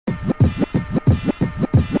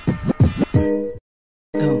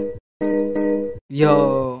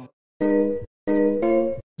Yo,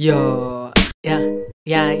 yo,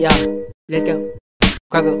 yeah, let's go.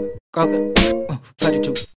 Crocodile,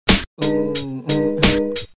 42.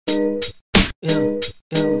 Yeah,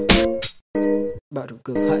 about to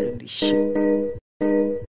go hard in this shit.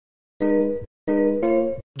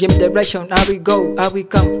 Give me direction, how we go, how we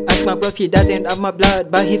come. Ask my bros, he doesn't have my blood,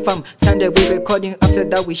 but he from Sunday we recording, after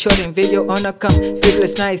that we shooting video on a come.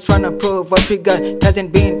 Sleepless nights tryna prove what we got.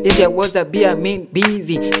 Hasn't been easy, was a beer, mean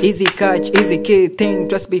busy. Easy catch, easy kill, think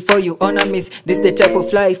just before you on a miss. This the type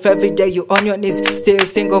of life, every day you on your knees. Still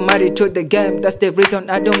single, married to the game, that's the reason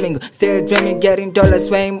I don't mingle. Still dreaming, getting dollars,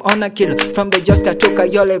 swim on a kill. From the Joska to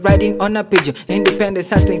Kayole, riding on a pigeon. Independence,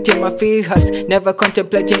 hustling till my feet hurts. Never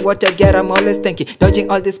contemplating what I get, I'm always thinking. Dodging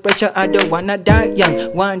all this pressure, I don't wanna die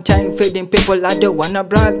young. One time feeding people, I don't wanna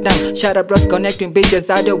brag down. Shut up bros, connecting bitches,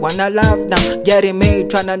 I don't wanna laugh now. Getting me,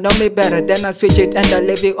 tryna know me better, then I switch it and I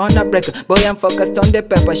leave it on a breaker. Boy, I'm focused on the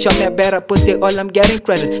paper, show me a better pussy, all I'm getting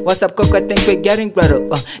credit. What's up coke, I think we're getting better.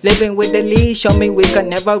 Living with the lead, show me we can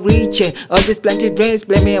never reach it. All these plenty dreams,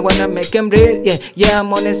 blame me, I wanna make them real. Yeah,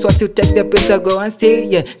 I'm on this one to take the piece, I go and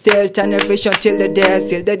steal. Still tunnel vision till the day I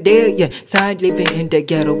seal the deal. Side living in the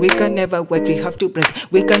ghetto, we can never wait, we have to break.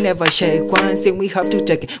 We can never shake one thing, we have to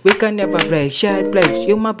take it. We can never break, shared place.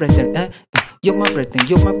 You my brethren, you my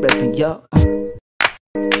brethren, yo.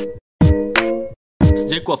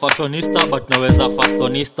 Sijai kuwa fashionista but naweza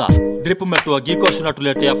fastonista. Drip umetua giko shuna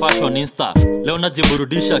tuletea fashion insta. Leo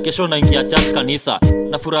najiburudisha, kesho naingia church kanisa.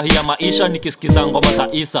 Nafurahia maisha nikisikiza ngoma za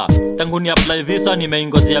Isa. Tangu ni apply visa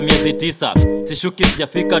nimeingojea miezi 9. Sishuki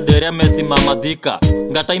sijafika dere amesimama dhika.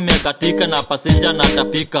 Ngata imekatika na passenger na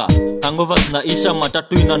tapika. Hangover zinaisha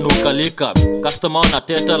matatu inanukalika. Customer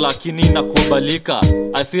wanateta lakini inakubalika.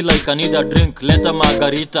 I feel like I need a drink, leta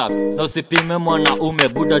margarita. Na usipime mwanaume,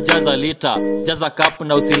 buda jaza lita. Jaza cup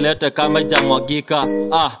na usilete kama haijamwagika.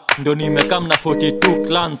 Ndo nimekam na 42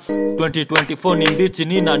 clans. 2024 ni mbichi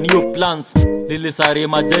nina new plans. Lilisari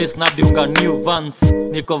majai snadiunga new vans.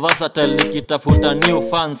 Niko versatile nikitafuta new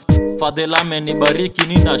fans. Fadhelame nibariki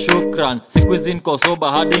nina shukran. Siku hizi niko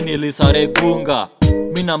soba hadi nilisare gunga.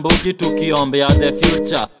 Mina mbugi tukiombea the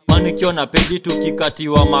future. Manikiona peji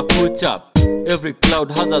tukikatiwa makucha. Every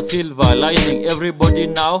cloud has a silver lining. Everybody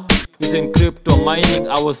now is in crypto mining.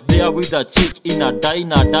 I was there with a chick in a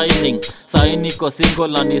diner dining. Sai niko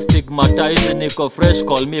single and stigmatized. Niko fresh,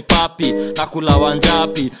 call me papi. Nakula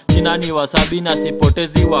wanjapi. Jina ni Wasabi na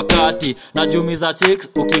sipotezi wakati. Najumiza chicks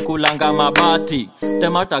ukikulanga mabati.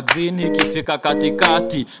 Tema taxini kifika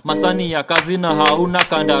katikati. Masani ya kazi na hauna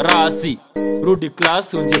kandarasi. Rudi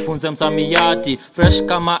class unjifunze msamiati. Fresh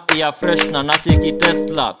kama air fresh na nachiki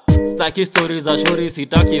Tesla. Taki stories za shuri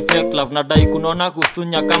sitaki fake love. Nadai kunona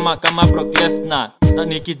kustunya kama Brock Lesnar. Na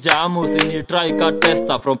nikijamu sini try ka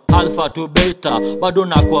tester. From alpha to beta bado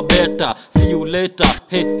nakuwa beta. See you later,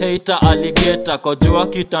 hey hater alligator. Kojua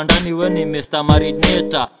kitandani we ni Mr.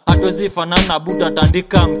 Marinator. Hatuwezi fanana buda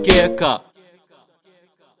tandika mkeka.